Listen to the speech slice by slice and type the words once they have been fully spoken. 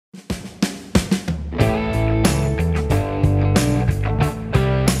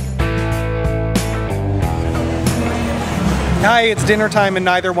Hi, it's dinner time and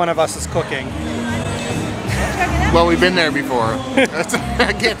neither one of us is cooking. Well, we've been there before.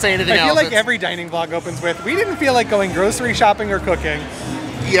 I can't say anything else. I feel like every dining vlog opens with, we didn't feel like going grocery shopping or cooking.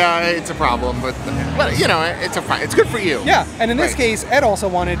 Yeah, it's a problem, but you know, it's good for you. Yeah, and in this case, Ed also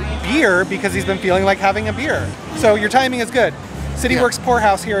wanted beer because he's been feeling like having a beer. So your timing is good. CityWorks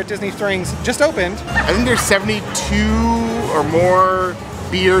Poorhouse here at Disney Springs just opened. I think there's 72 or more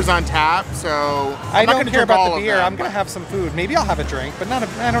beers on tap, so I don't care about the beer. I'm gonna have some food. Maybe I'll have a drink, but not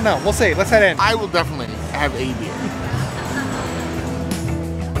I don't know. We'll see. Let's head in. I will definitely have a beer.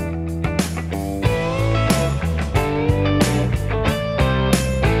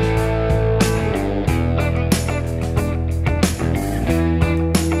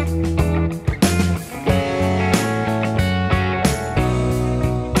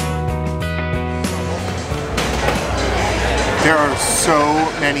 There are so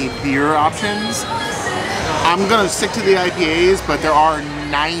many beer options. I'm gonna stick to the IPAs, but there are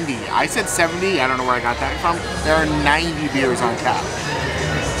 90. I said 70, I don't know where I got that from. There are 90 beers on tap.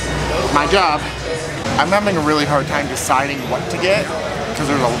 My job. I'm having a really hard time deciding what to get because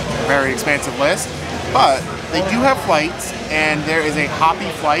there's a very expansive list, but they do have flights, and there is a hoppy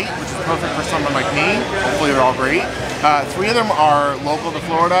flight, which is perfect for someone like me. Hopefully they're all great. 3 of them are local to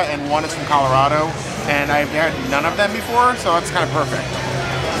Florida, and 1 is from Colorado. And I've had none of them before, so it's kind of perfect.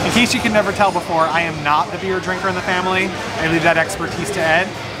 In case you can never tell before, I am not the beer drinker in the family. I leave that expertise to Ed,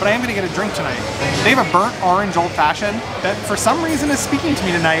 but I am gonna get a drink tonight. They have a burnt orange old fashioned that for some reason is speaking to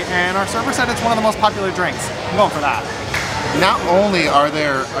me tonight, and our server said it's one of the most popular drinks. I'm going for that. Not only are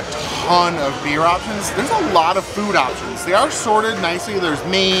there a ton of beer options, there's a lot of food options. They are sorted nicely. There's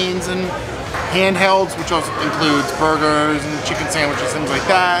mains and handhelds, which also includes burgers and chicken sandwiches, things like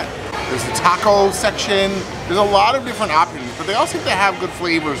that. There's the taco section. There's a lot of different options, but they all seem to have good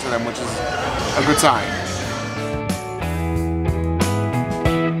flavors to them, which is a good sign.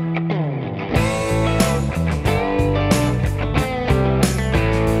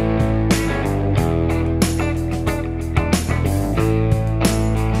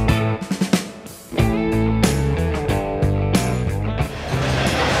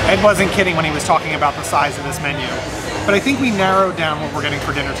 Ed wasn't kidding when he was talking about the size of this menu. But I think we narrowed down what we're getting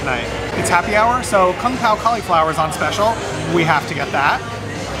for dinner tonight. It's happy hour, so Kung Pao cauliflower is on special. We have to get that.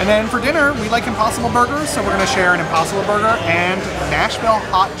 And then for dinner, we like Impossible Burgers, so we're gonna share an Impossible Burger and Nashville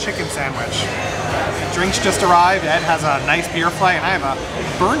hot chicken sandwich. Drinks just arrived. Ed has a nice beer flight, and I have a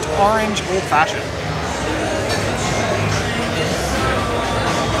burnt orange old fashioned.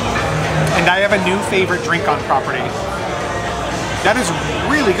 And I have a new favorite drink on property. That is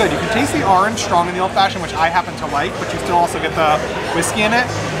really good. You can taste the orange strong in the old fashioned, which I happen to like, but you still also get the whiskey in it.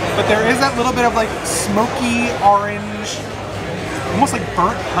 But there is that little bit of like smoky orange, almost like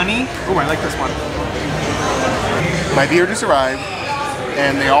burnt honey. Oh, I like this one. My beer just arrived,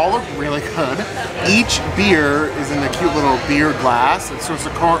 and they all look really good. Each beer is in a cute little beer glass. It's supposed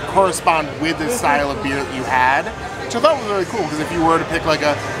to correspond with the style of beer that you had, which I thought was really cool, because if you were to pick like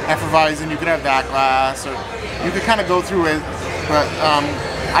a Hefeweizen, you could have that glass, or you could kind of go through it. But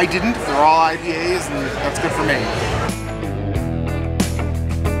I didn't. They're all IPAs, and that's good for me.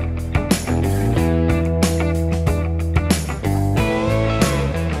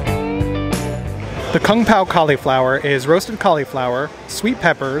 The Kung Pao cauliflower is roasted cauliflower, sweet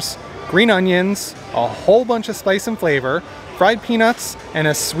peppers, green onions, a whole bunch of spice and flavor, fried peanuts, and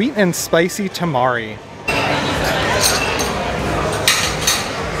a sweet and spicy tamari.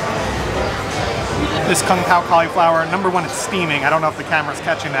 This Kung Pao cauliflower, number one, it's steaming. I don't know if the camera's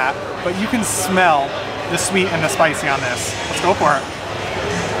catching that, but you can smell the sweet and the spicy on this. Let's go for it.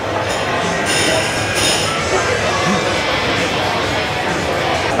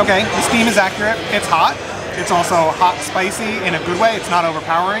 Okay, the steam is accurate. It's hot. It's also hot spicy in a good way. It's not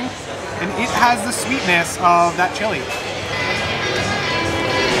overpowering. And it has the sweetness of that chili.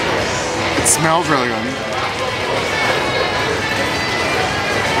 It smells really good.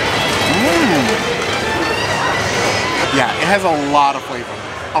 Yeah, it has a lot of flavor.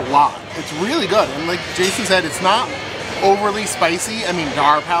 A lot. It's really good. And like Jason said, it's not overly spicy. I mean, to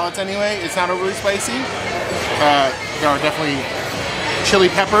our palates anyway, it's not overly spicy. There are definitely chili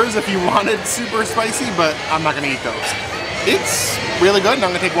peppers if you wanted super spicy, but I'm not going to eat those. It's really good, and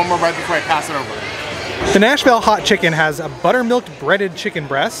I'm going to take one more bite before I pass it over. The Nashville hot chicken has a buttermilk breaded chicken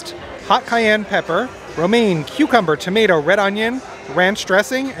breast, hot cayenne pepper, romaine, cucumber, tomato, red onion, ranch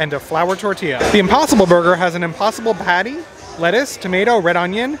dressing, and a flour tortilla. The Impossible Burger has an Impossible patty, lettuce, tomato, red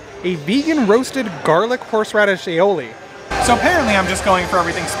onion, a vegan roasted garlic horseradish aioli. So apparently I'm just going for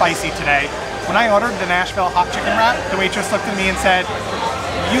everything spicy today. When I ordered the Nashville hot chicken wrap, the waitress looked at me and said,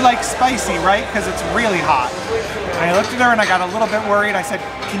 "You like spicy, right? Because it's really hot." And I looked at her and I got a little bit worried. I said,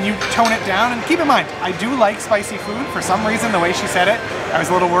 can you tone it down? And keep in mind, I do like spicy food. For some reason, the way she said it, I was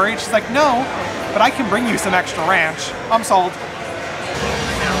a little worried. She's like, no, but I can bring you some extra ranch. I'm sold.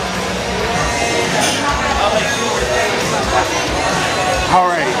 All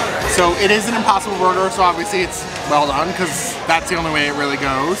right, so it is an Impossible Burger, so obviously it's well done because that's the only way it really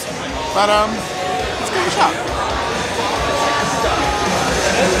goes. But let's give it a shot.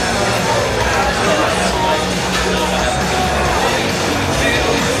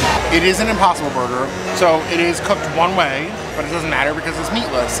 It is an Impossible Burger, so it is cooked one way, but it doesn't matter because it's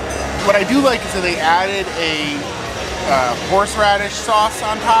meatless. What I do like is that they added a horseradish sauce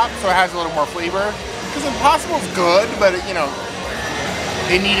on top, so it has a little more flavor. Because Impossible's good, but you know,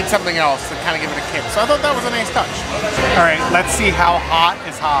 they needed something else to kind of give it a kick. So I thought that was a nice touch. All right, let's see how hot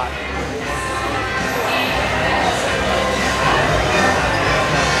is hot.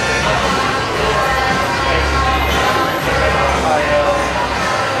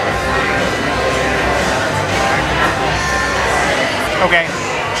 Okay,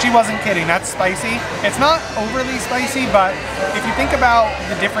 she wasn't kidding, that's spicy. It's not overly spicy, but if you think about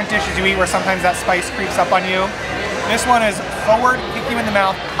the different dishes you eat where sometimes that spice creeps up on you, this one is forward, kick you in the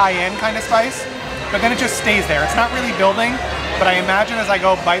mouth, high-end kind of spice, but then it just stays there. It's not really building, but I imagine as I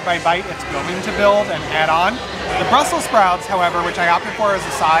go bite by bite, it's going to build and add on. The Brussels sprouts, however, which I opted for as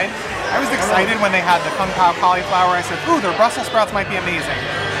a side, I was excited when they had the Kung Pao cauliflower. I said, ooh, their Brussels sprouts might be amazing.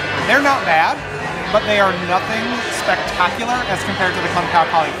 They're not bad, but they are nothing spectacular as compared to the Kung Pao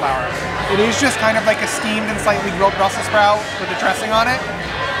cauliflower. It is just kind of like a steamed and slightly grilled Brussels sprout with the dressing on it.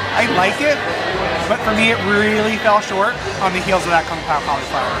 I like it, but for me it really fell short on the heels of that Kung Pao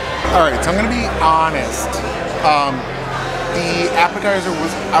cauliflower. All right, so I'm gonna be honest. The appetizer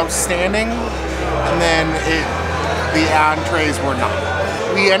was outstanding, and then the entrees were not.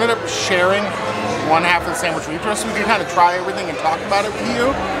 We ended up sharing one half of the sandwich with us, so we could kind of try everything and talk about it with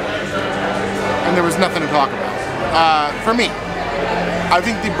you. And there was nothing to talk about. For me, I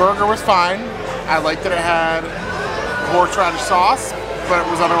think the burger was fine. I liked that it had horseradish sauce, but it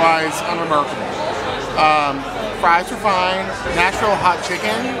was otherwise unremarkable. Fries were fine. Nashville hot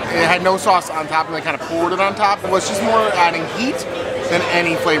chicken, it had no sauce on top and they kind of poured it on top. It was just more adding heat than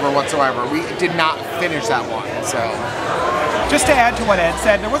any flavor whatsoever. We did not finish that one, so. Just to add to what Ed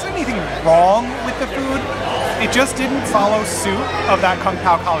said, there wasn't anything wrong with the food. It just didn't follow suit of that Kung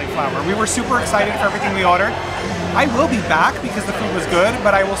Pao cauliflower. We were super excited for everything we ordered. I will be back because the food was good,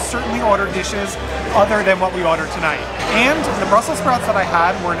 but I will certainly order dishes other than what we ordered tonight. And the Brussels sprouts that I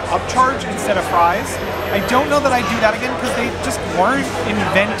had were an upcharge instead of fries. I don't know that I'd do that again because they just weren't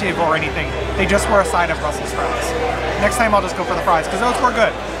inventive or anything. They just were a side of Brussels sprouts. Next time I'll just go for the fries because those were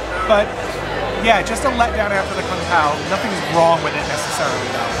good. But yeah, just a letdown after the Kung Pao. Nothing's wrong with it necessarily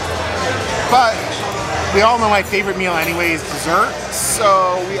though. But we all know my favorite meal anyway is dessert,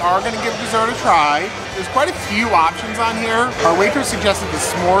 so we are going to give dessert a try. There's quite a few options on here. Our waitress suggested the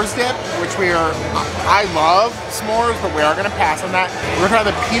s'mores dip, which I love s'mores, but we are going to pass on that. We're going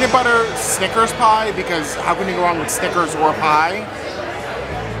to try the peanut butter Snickers pie, because how can you go wrong with Snickers or pie?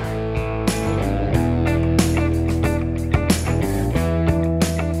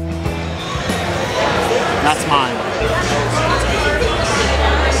 That's mine.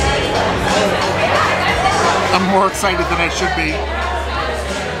 I'm more excited than I should be.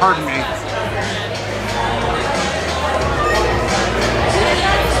 Pardon me.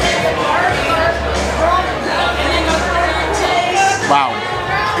 Wow.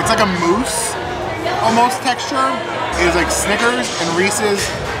 It's like a mousse almost texture. It is like Snickers and Reese's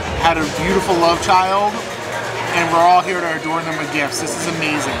had a beautiful love child, and we're all here to adorn them with gifts. This is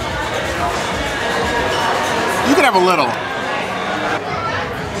amazing. You can have a little.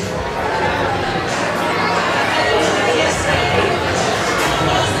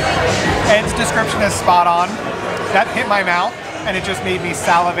 Ed's description is spot on. That hit my mouth and it just made me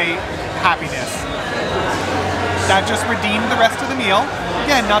salivate happiness. That just redeemed the rest of the meal.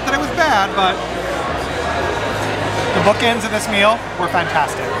 Again, not that it was bad, but the bookends of this meal were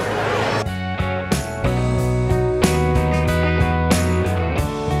fantastic.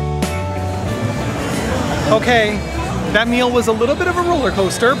 Okay, that meal was a little bit of a roller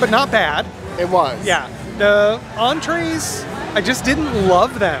coaster, but not bad. It was. Yeah, the entrees, I just didn't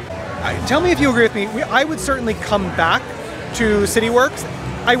love them. Tell me if you agree with me. I would certainly come back to CityWorks.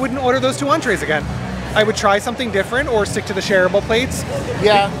 I wouldn't order those two entrees again. I would try something different or stick to the shareable plates.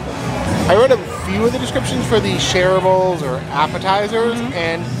 Yeah, I read a few of the descriptions for the shareables or appetizers,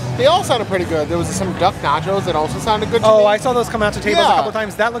 and they all sounded pretty good. There was some duck nachos that also sounded good to me. Oh, I saw those come out to tables a couple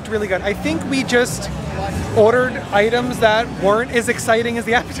times. That looked really good. I think we just ordered items that weren't as exciting as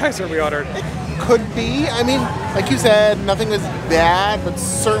the appetizer we ordered. could be. I mean, like you said, nothing was bad, but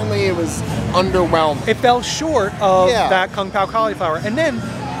certainly it was underwhelming. It fell short of that Kung Pao cauliflower. And then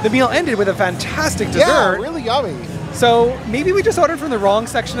the meal ended with a fantastic dessert. Yeah, really yummy. So maybe we just ordered from the wrong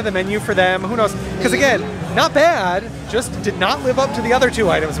section of the menu for them. Who knows? Because again, not bad, just did not live up to the other 2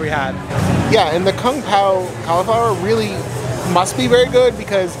 items we had. Yeah, and the Kung Pao cauliflower really must be very good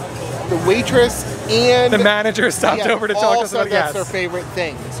because the waitress and the manager stopped over to talk to us about it. That's their favorite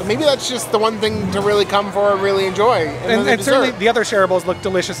thing. So maybe that's just the one thing to really come for and really enjoy. And certainly the other shareables looked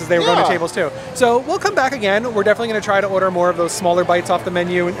delicious as they were going to tables too. So we'll come back again. We're definitely going to try to order more of those smaller bites off the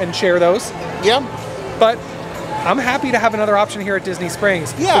menu and share those. Yeah. But I'm happy to have another option here at Disney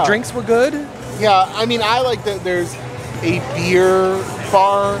Springs. Yeah. The drinks were good. Yeah, I mean, I like that there's a beer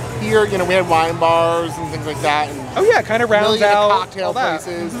bar here. You know, we had wine bars and things like that. And oh yeah, kind of rounds out cocktail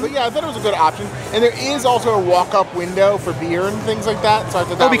places. But yeah, I thought it was a good option. And there is also a walk-up window for beer and things like that. So I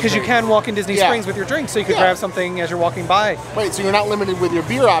thought that because you can walk in Disney Springs with your drink, so you could grab something as you're walking by. Right, so you're not limited with your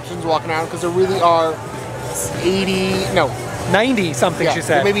beer options walking around because there really are 90 something, she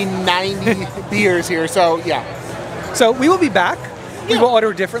said. Maybe 90 beers here, so yeah. So we will be back. We will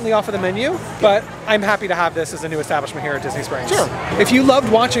order differently off of the menu, but I'm happy to have this as a new establishment here at Disney Springs. Sure. If you loved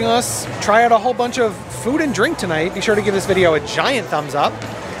watching us try out a whole bunch of food and drink tonight, be sure to give this video a giant thumbs up.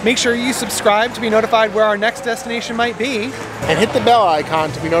 Make sure you subscribe to be notified where our next destination might be. And hit the bell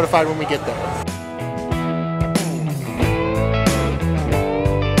icon to be notified when we get there.